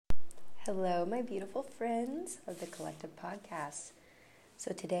Hello, my beautiful friends of the Collective Podcast.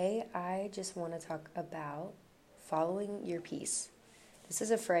 So today I just want to talk about following your peace. This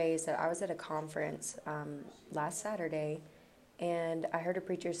is a phrase that I was at a conference last Saturday, and I heard a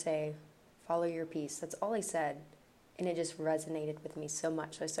preacher say, follow your peace. That's all he said, and it just resonated with me so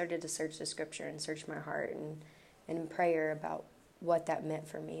much. So I started to search the scripture and search my heart and in prayer about what that meant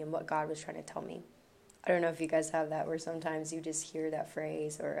for me and what God was trying to tell me. I don't know if you guys have that where sometimes you just hear that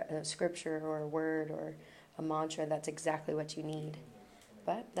phrase or a scripture or a word or a mantra that's exactly what you need.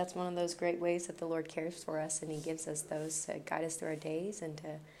 But that's one of those great ways that the Lord cares for us, and He gives us those to guide us through our days and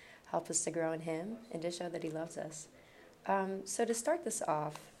to help us to grow in Him and to show that He loves us. So to start this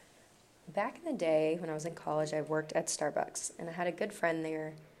off, back in the day when I was in college, I worked at Starbucks, and I had a good friend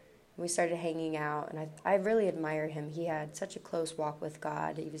there. We started hanging out, and I really admired him. He had such a close walk with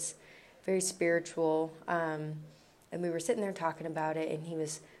God. He was very spiritual, and we were sitting there talking about it, and he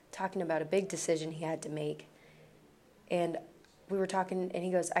was talking about a big decision he had to make, and we were talking, and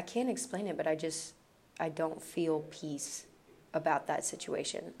he goes, I can't explain it, but I don't feel peace about that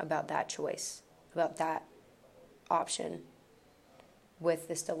situation, about that choice, about that option with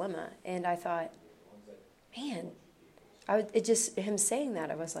this dilemma. And I thought, man, him saying that,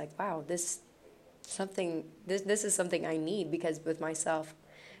 I was like, wow, this is something I need, because with myself,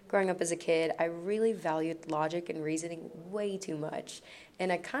 growing up as a kid, I really valued logic and reasoning way too much. And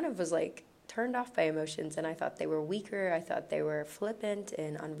I kind of was like turned off by emotions, and I thought they were weaker. I thought they were flippant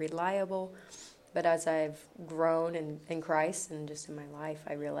and unreliable. But as I've grown in Christ and just in my life,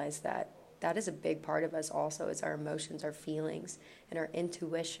 I realized that is a big part of us also, is our emotions, our feelings, and our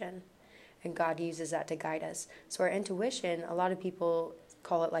intuition. And God uses that to guide us. So our intuition, a lot of people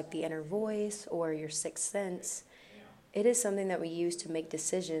call it like the inner voice or your sixth sense. It is something that we use to make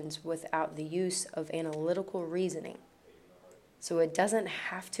decisions without the use of analytical reasoning. So it doesn't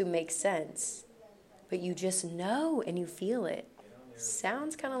have to make sense, but you just know and you feel it.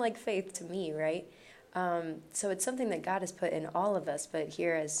 Sounds kind of like faith to me, right? So it's something that God has put in all of us, but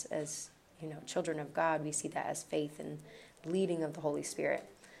here as children of God, we see that as faith and leading of the Holy Spirit.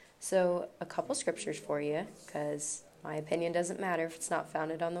 So a couple scriptures for you, because my opinion doesn't matter if it's not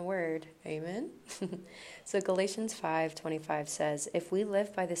founded on the Word. Amen? So Galatians 5:25 says, if we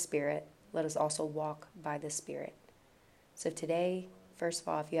live by the Spirit, let us also walk by the Spirit. So today, first of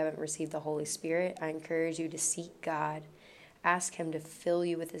all, if you haven't received the Holy Spirit, I encourage you to seek God. Ask Him to fill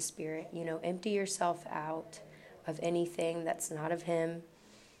you with His Spirit. Empty yourself out of anything that's not of Him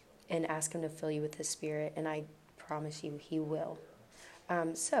and ask Him to fill you with His Spirit. And I promise you, He will.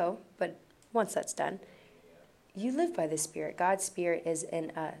 But once that's done, you live by the Spirit. God's Spirit is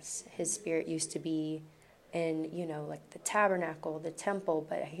in us. His Spirit used to be in, like the tabernacle, the temple.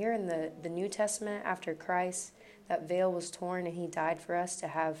 But here in the New Testament, after Christ, that veil was torn and He died for us to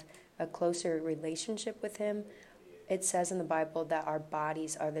have a closer relationship with Him. It says in the Bible that our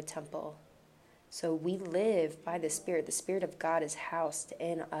bodies are the temple. So we live by the Spirit. The Spirit of God is housed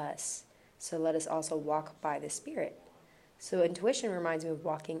in us. So let us also walk by the Spirit. So intuition reminds me of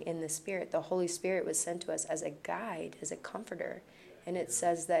walking in the Spirit. The Holy Spirit was sent to us as a guide, as a comforter. And it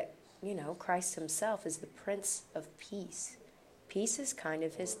says that, Christ Himself is the Prince of Peace. Peace is kind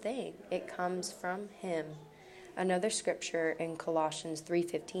of His thing. It comes from Him. Another scripture in Colossians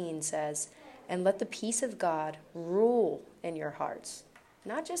 3:15 says, and let the peace of God rule in your hearts.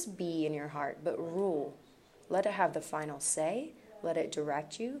 Not just be in your heart, but rule. Let it have the final say. Let it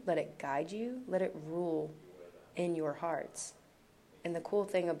direct you. Let it guide you. Let it rule in your hearts. And the cool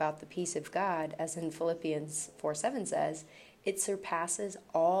thing about the peace of God, as in Philippians 4:7 says, it surpasses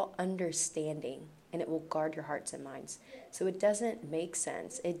all understanding, and it will guard your hearts and minds. So it doesn't make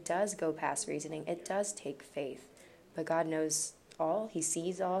sense. It does go past reasoning. It does take faith. But God knows all. He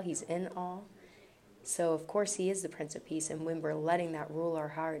sees all. He's in all. So of course He is the Prince of Peace, and when we're letting that rule our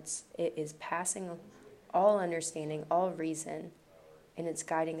hearts, it is passing all understanding, all reason, and it's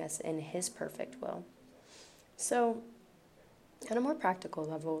guiding us in His perfect will. So, on a more practical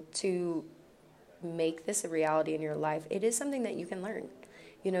level, to make this a reality in your life, it is something that you can learn.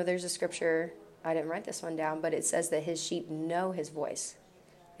 There's a scripture, I didn't write this one down, but it says that His sheep know His voice.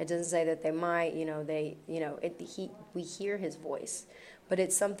 It doesn't say that they might, we hear His voice. But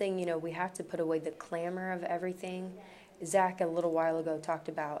it's something, we have to put away the clamor of everything. Zach, a little while ago, talked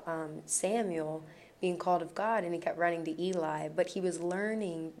about Samuel being called of God, and he kept running to Eli, but he was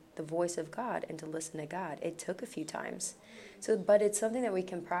learning the voice of God and to listen to God. It took a few times. But it's something that we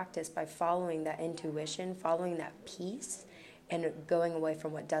can practice by following that intuition, following that peace, and going away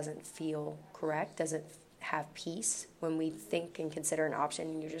from what doesn't feel correct, doesn't have peace. When we think and consider an option,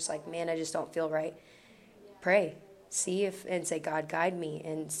 and you're just like, man, I just don't feel right. Pray. See if, and say, God, guide me,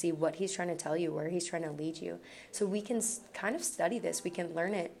 and see what he's trying to tell you, where he's trying to lead you. So we can kind of study this. We can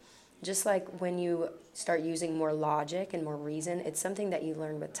learn it. Just like when you start using more logic and more reason, it's something that you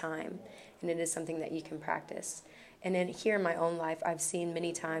learn with time, and it is something that you can practice. And then here in my own life, I've seen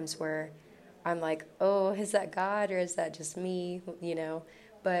many times where I'm like, oh, is that God or is that just me,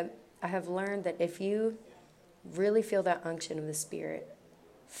 But I have learned that if you really feel that unction of the Spirit,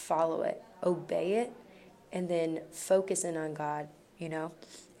 follow it, obey it, and then focus in on God, And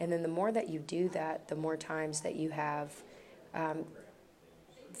then the more that you do that, the more times that you have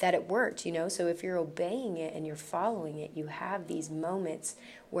that it worked, So if you're obeying it and you're following it, you have these moments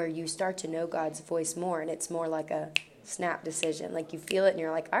where you start to know God's voice more, and it's more like a snap decision. Like you feel it and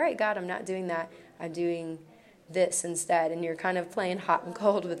you're like, all right, God, I'm not doing that. I'm doing this instead. And you're kind of playing hot and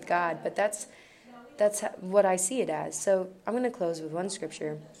cold with God. But that's what I see it as. So I'm going to close with one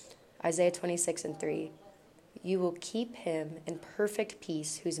scripture, Isaiah 26:3. You will keep him in perfect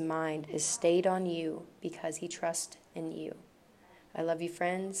peace whose mind is stayed on you because he trusts in you. I love you,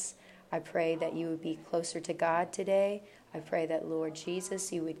 friends. I pray that you would be closer to God today. I pray that, Lord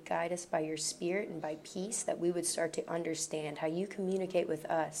Jesus, you would guide us by your Spirit and by peace, that we would start to understand how you communicate with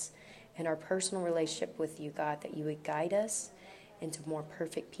us and our personal relationship with you, God, that you would guide us into more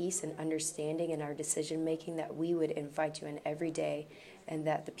perfect peace and understanding in our decision making, that we would invite you in every day, and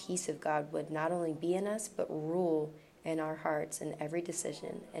that the peace of God would not only be in us, but rule in our hearts in every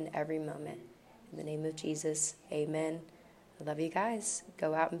decision and every moment. In the name of Jesus, amen. I love you guys.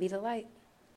 Go out and be the light.